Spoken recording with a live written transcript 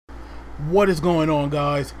What is going on,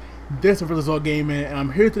 guys? This is All Gaming, and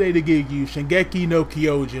I'm here today to give you Shingeki no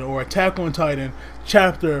Kyojin, or Attack on Titan,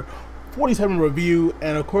 Chapter 47 review.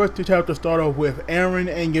 And of course, the chapter start off with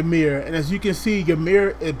Eren and Ymir, and as you can see,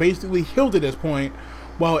 Ymir is basically healed at this point,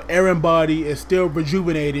 while Eren's body is still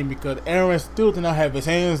rejuvenating because Eren still did not have his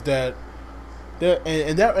hands. That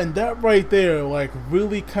right there, like,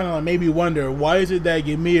 really kind of made me wonder, why is it that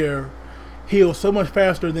Ymir heal so much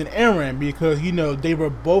faster than Eren? Because, you know, they were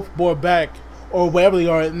both brought back, or whatever they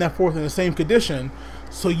are, in that forth in the same condition.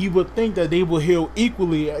 So you would think that they will heal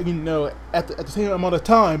equally, you know, at the same amount of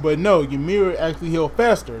time. But no, Ymir actually healed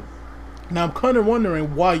faster. Now I'm kind of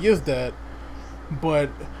wondering why is that. But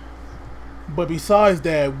besides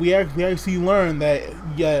that, we actually learned that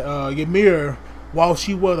Ymir, while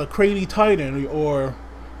she was a crazy Titan, while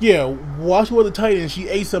she was a Titan, she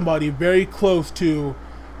ate somebody very close to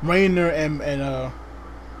Rainer and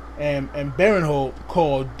Barinhold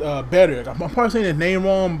called Betrayal. I'm probably saying his name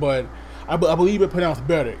wrong, but I believe it pronounced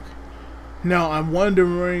Betrayal. Now I'm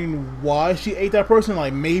wondering why she ate that person.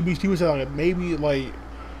 Like, maybe she was like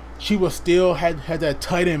she was still had that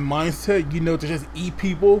Titan mindset, you know, to just eat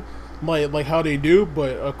people like how they do.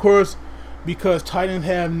 But of course, because Titans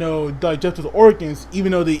have no digestive organs,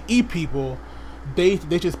 even though they eat people, they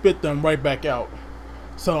just spit them right back out.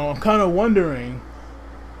 So I'm kind of wondering,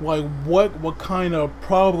 like, what kind of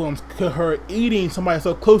problems could her eating somebody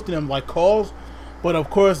so close to them like cause? But of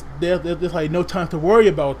course, there's like no time to worry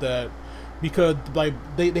about that, because like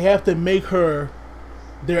they have to make her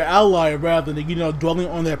their ally rather than, you know, dwelling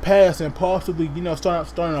on their past and possibly, you know,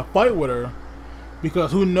 starting a fight with her,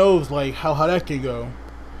 because who knows like how that can go.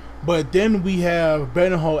 But then we have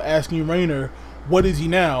Barinhold asking Rainer, what is he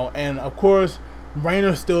now? And of course,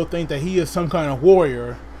 Rainer still thinks that he is some kind of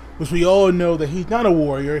warrior, which we all know that he's not a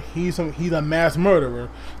warrior. He's a mass murderer,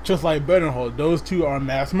 just like Betrayal. Those two are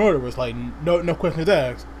mass murderers, like no questions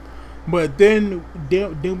asked. But then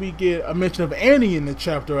we get a mention of Annie in the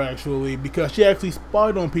chapter, actually, because she actually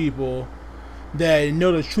spied on people that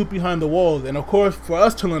know the truth behind the walls. And of course, for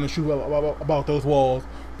us to learn the truth about those walls,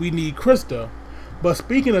 we need Krista. But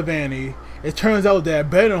speaking of Annie, it turns out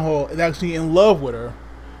that Betrayal is actually in love with her,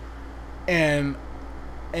 and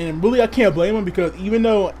really I can't blame him, because even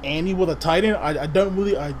though Annie was a Titan, I don't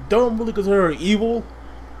really consider her evil,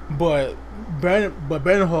 but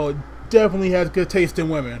Betrayal definitely has good taste in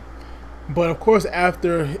women. But of course,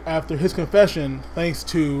 after his confession, thanks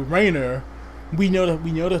to Rainer, we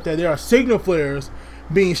notice that there are signal flares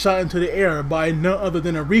being shot into the air by none other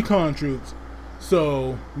than the recon troops.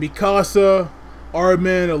 So Mikasa,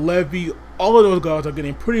 Armin, Levi, all of those guys are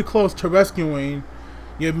getting pretty close to rescuing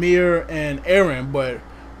Ymir and Eren, but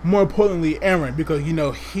more importantly Eren, because, you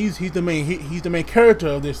know, he's the main character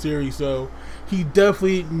of this series, so he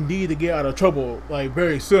definitely needs to get out of trouble like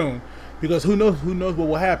very soon, because who knows what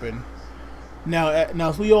will happen. Now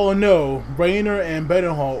as we all know, Rainer and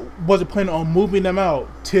Betrayal wasn't planning on moving them out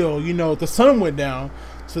till, you know, the sun went down,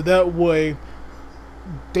 so that way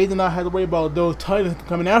they did not have to worry about those Titans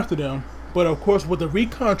coming after them. But of course, with the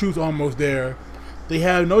recon troops almost there, they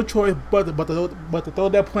have no choice but to throw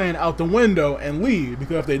that plan out the window and leave,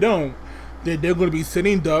 because if they don't, they're going to be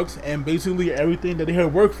sitting ducks, and basically everything that they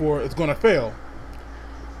have worked for is going to fail.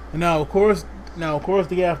 And now of course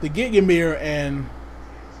they have to get Ymir and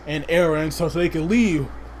Eren so they can leave.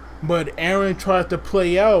 But Eren tries to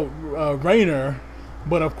play out Rainer,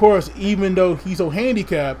 but of course, even though he's so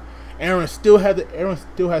handicapped, Eren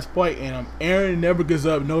still has fight in him. Eren never gives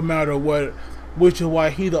up, no matter what, which is why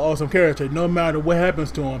he's an awesome character. No matter what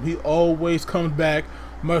happens to him, he always comes back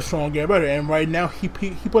much stronger and better. And right now, he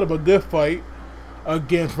put up a good fight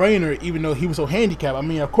against Rainer, even though he was so handicapped. I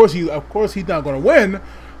mean, of course he's not going to win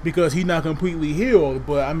because he's not completely healed.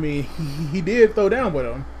 But I mean, he did throw down with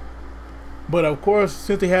him. But of course,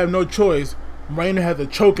 since they have no choice, Rainer has to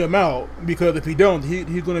choke him out, because if he don't,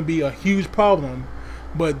 he's going to be a huge problem.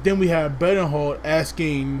 But then we have Betrayal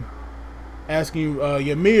asking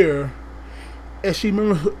Ymir if she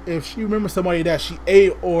remembers somebody that she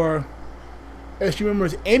ate, or if she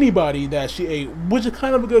remembers anybody that she ate, which is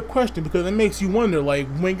kind of a good question, because it makes you wonder, like,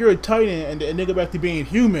 when you're a Titan and they go back to being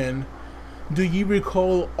human, do you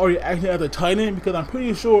recall, are you acting as a Titan? Because I'm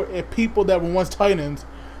pretty sure if people that were once Titans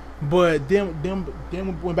but then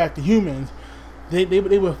went back to humans, they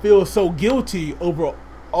would feel so guilty over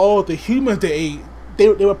all the humans they ate. They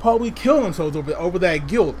would probably kill themselves over that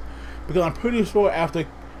guilt, because I'm pretty sure after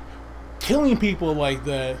killing people like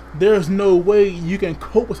that, there's no way you can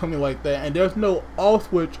cope with something like that, and there's no off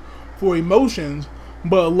switch for emotions.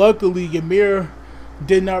 But luckily Ymir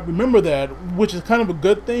did not remember that, which is kind of a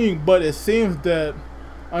good thing. But it seems that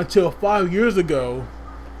until 5 years ago,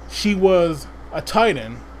 she was a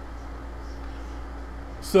Titan.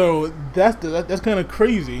 So that's kind of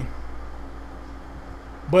crazy.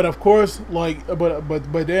 But of course, like,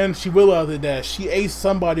 but then she realized that she ate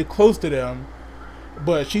somebody close to them.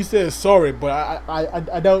 But she says sorry, but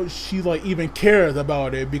I doubt she like even cares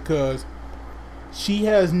about it because she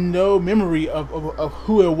has no memory of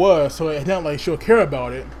who it was, so it's not like she'll care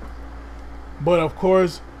about it. But of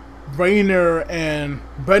course, Rainer and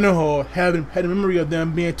Betrayal haven't had a memory of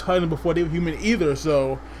them being Titan before they were human either,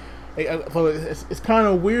 so it's kind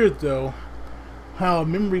of weird though how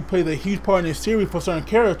memory plays a huge part in the series for certain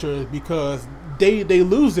characters because they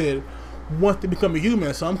lose it once they become a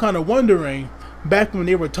human. So I'm kind of wondering, back when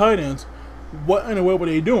they were Titans, what in the world were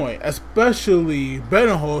they doing? Especially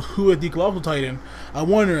Betrayal, who is the Colossal Titan. I'm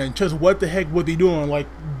wondering just what the heck was he doing like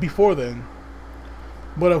before then.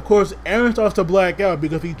 But of course, Eren starts to black out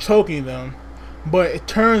because he's choking them. But it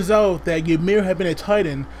turns out that Ymir had been a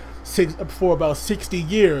Titan for about 60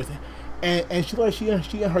 years, and she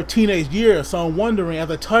in her teenage years. So I'm wondering, as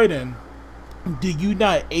a Titan, do you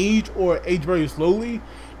not age or age very slowly?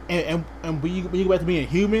 And when you go back to being a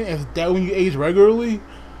human, is that when you age regularly?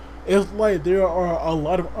 It's like there are a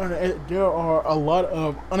lot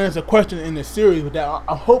of unanswered questions in this series, but that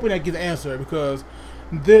I'm hoping that gets answered because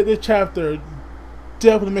this chapter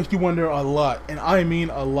definitely makes you wonder a lot, and I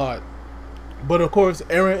mean a lot. But of course,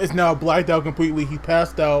 Eren is now blacked out completely. He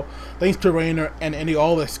passed out thanks to Rainer, and they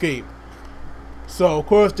all escape. So of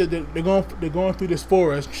course they're going through this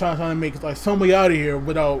forest, trying to make like some way out of here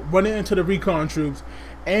without running into the recon troops,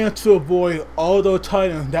 and to avoid all those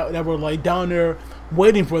Titans that were like down there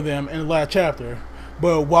waiting for them in the last chapter.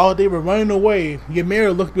 But while they were running away,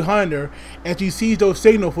 Ymir looks behind her and she sees those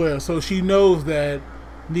signal flares, so she knows that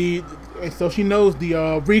the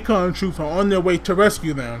recon troops are on their way to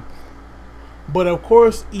rescue them. But of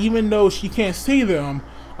course, even though she can't see them,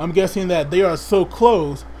 I'm guessing that they are so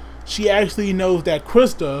close, she actually knows that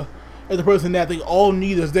Krista is the person that they all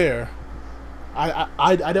need is there.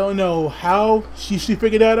 I don't know how she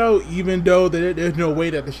figured that out, even though there's no way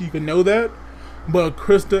that she could know that, but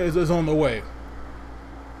Krista is on the way.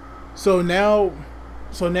 So now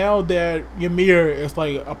that Ymir is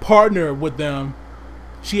like a partner with them,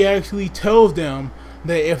 she actually tells them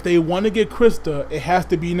that if they want to get Krista, it has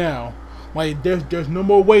to be now. Like there's no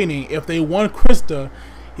more waiting. If they want Krista,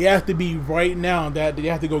 it has to be right now that they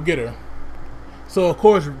have to go get her. So of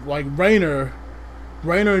course, like Rainer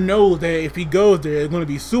knows that if he goes there, it's going to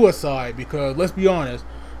be suicide because let's be honest,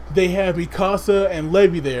 they have Mikasa and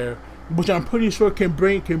Levi there, which I'm pretty sure can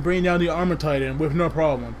bring down the Armor Titan with no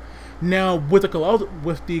problem. Now with the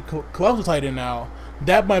Colossal Titan now,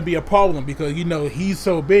 that might be a problem because you know he's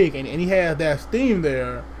so big and he has that steam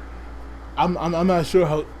there. I'm not sure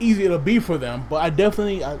how easy it'll be for them, but I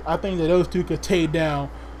think that those two could take down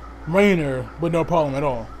Rainer with no problem at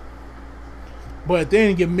all. But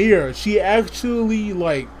then Ymir, she actually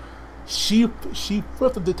like she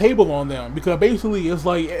flipped the table on them because basically it's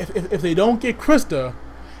like if they don't get Krista,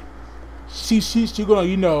 she's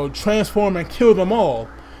gonna transform and kill them all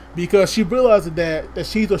because she realizes that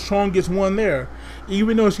she's the strongest one there.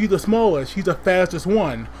 Even though she's the smallest, she's the fastest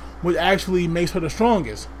one, which actually makes her the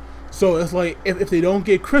strongest. So it's like if they don't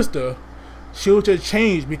get Krista, she'll just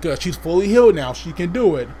change because she's fully healed now. She can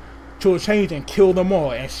do it. She'll change and kill them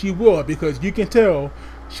all, and she will because you can tell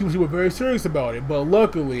she was very serious about it. But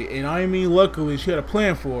luckily, and I mean luckily, she had a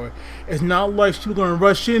plan for it. It's not like she was gonna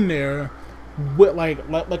rush in there with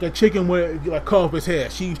like a chicken with like cut off his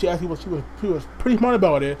head. She actually she was pretty smart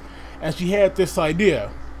about it, and she had this idea.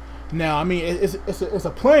 Now I mean it's a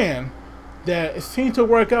plan that it seemed to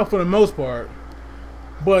work out for the most part.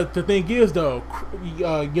 But the thing is though,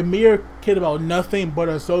 Ymir cared about nothing but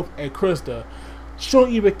herself and Krista. She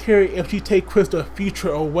don't even care if she take Krista's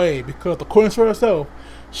future away because according to herself,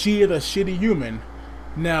 she is a shitty human.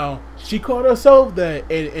 Now, she called herself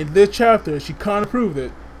that in this chapter, she kind of proved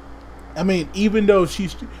it. I mean, even though she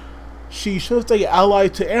should stay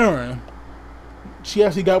allied to Eren, she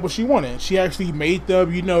actually got what she wanted. She actually made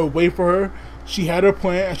them, wait for her. She had her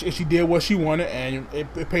plan and she did what she wanted and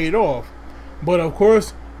it paid off. But of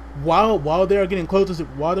course, while they're getting closer to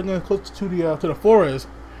the forest,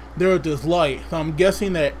 there's this light. So I'm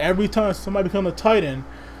guessing that every time somebody becomes a Titan,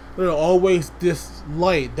 there's always this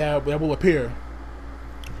light that will appear.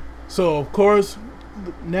 So of course,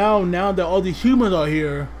 now that all these humans are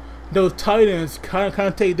here, those Titans kind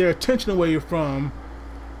of take their attention away from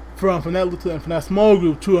that small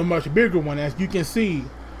group to a much bigger one. As you can see,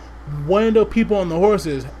 one of the people on the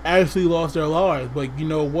horses actually lost their lives. But you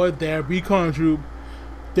know what? That recon troop,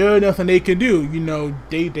 there's nothing they can do.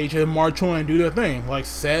 They just march on and do their thing. Like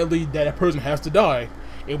sadly, that person has to die,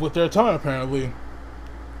 it was their time apparently.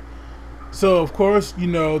 So of course, you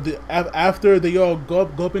know, after they all go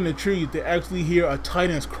up in the tree, they actually hear a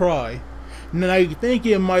Titan's cry. Now I think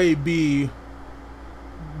it might be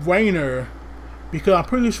Rainer, because I'm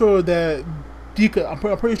pretty sure that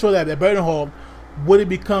Badenhall wouldn't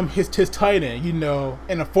become his Titan, you know,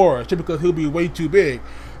 in the forest, just because he'll be way too big.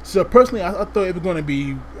 So personally, I thought it was going to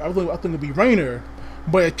be, I think it'd be Rainer,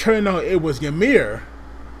 but it turned out it was Ymir.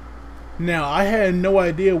 Now I had no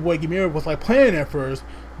idea what Ymir was like playing at first,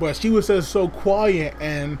 but she was just so quiet,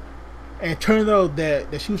 and it turned out that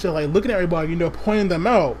she was just like looking at everybody, you know, pointing them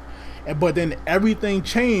out. But then everything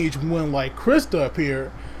changed when like Krista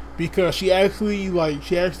appeared, because she actually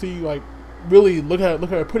really look at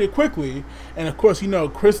her pretty quickly. And of course, you know,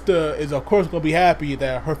 Krista is of course gonna be happy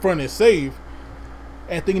that her friend is safe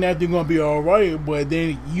and thinking that they're gonna be alright. But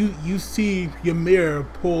then you see Ymir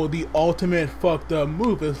pull the ultimate fucked up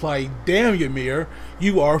move. It's like, damn Ymir,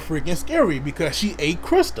 you are freaking scary, because she ate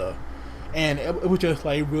Krista. And it was just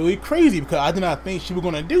like really crazy, because I did not think she was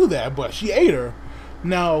gonna do that, but she ate her.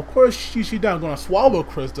 Now, of course, she's not gonna swallow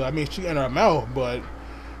Krista. I mean, she in her mouth, but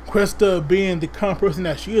Krista, being the kind of person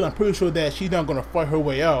that she is, I'm pretty sure that she's not gonna fight her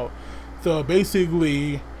way out. So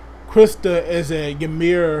basically, Krista is a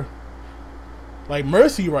Ymir like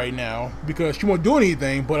mercy right now, because she won't do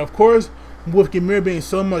anything. But of course, with Ymir being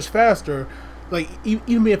so much faster, like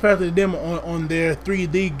even being faster than them on their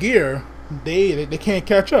 3D gear, they can't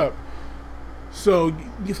catch up. So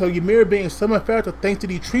Ymir being so much faster, thanks to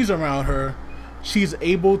these trees around her, she's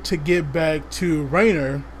able to get back to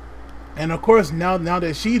Rainer. And of course, now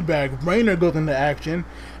that she's back, Rainer goes into action,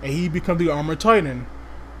 and he becomes the Armored Titan.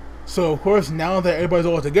 So of course, now that everybody's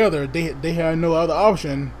all together, they had no other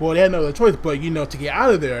option. Well, they had no other choice, but you know, to get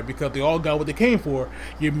out of there, because they all got what they came for.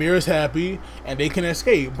 Ymir is happy, and they can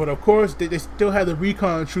escape. But of course, they still have the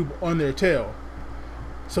recon troop on their tail.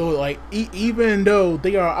 So like, even though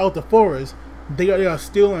they are out the forest, they are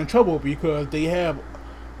still in trouble, because they have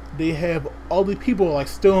all the people like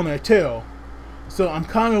still on their tail. So I'm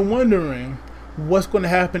kind of wondering what's going to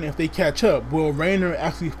happen if they catch up. Will Rainer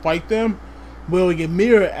actually fight them? Will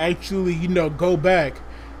Ymir actually, you know, go back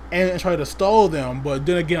and try to stall them? But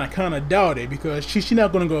then again, I kind of doubt it, because she's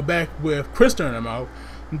not going to go back with Krista in her mouth.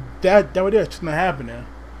 That's just not happening.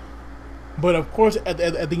 But of course, at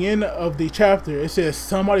the end of the chapter, it says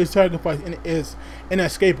somebody's sacrifice is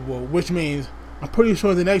inescapable, which means I'm pretty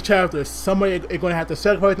sure in the next chapter, somebody is going to have to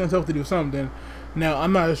sacrifice themselves to do something. Now,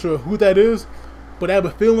 I'm not sure who that is, but I have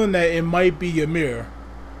a feeling that it might be Ymir.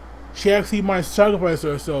 She actually might sacrifice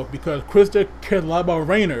herself, because Krista cared a lot about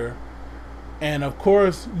Rainer. And of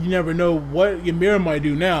course, you never know what Ymir might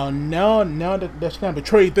do now. Now that she kind of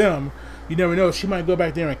betrayed them, you never know, she might go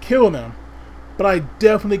back there and kill them. But I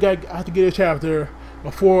definitely have to get a chapter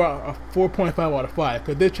before a 4.5 out of 5,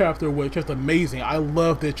 because this chapter was just amazing. I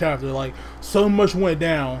love this chapter. Like, so much went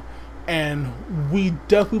down, and we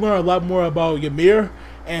definitely learned a lot more about Ymir,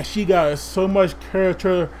 and she got so much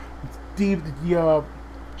character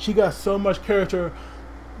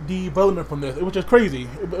development from this. It was just crazy.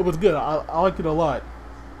 It was good. I liked it a lot.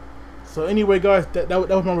 So anyway, guys, that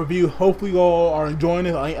was my review. Hopefully you all are enjoying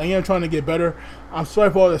it. I am trying to get better. I'm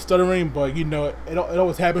sorry for all the stuttering, but you know, it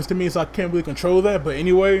always happens to me, so I can't really control that. But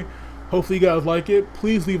anyway, hopefully you guys like it.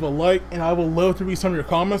 Please leave a like, and I would love to read some of your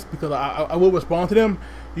comments, because I will respond to them,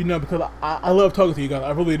 you know, because I love talking to you guys.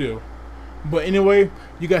 I really do. But anyway,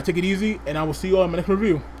 you guys take it easy, and I will see you all in my next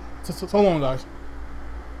review. So long, guys.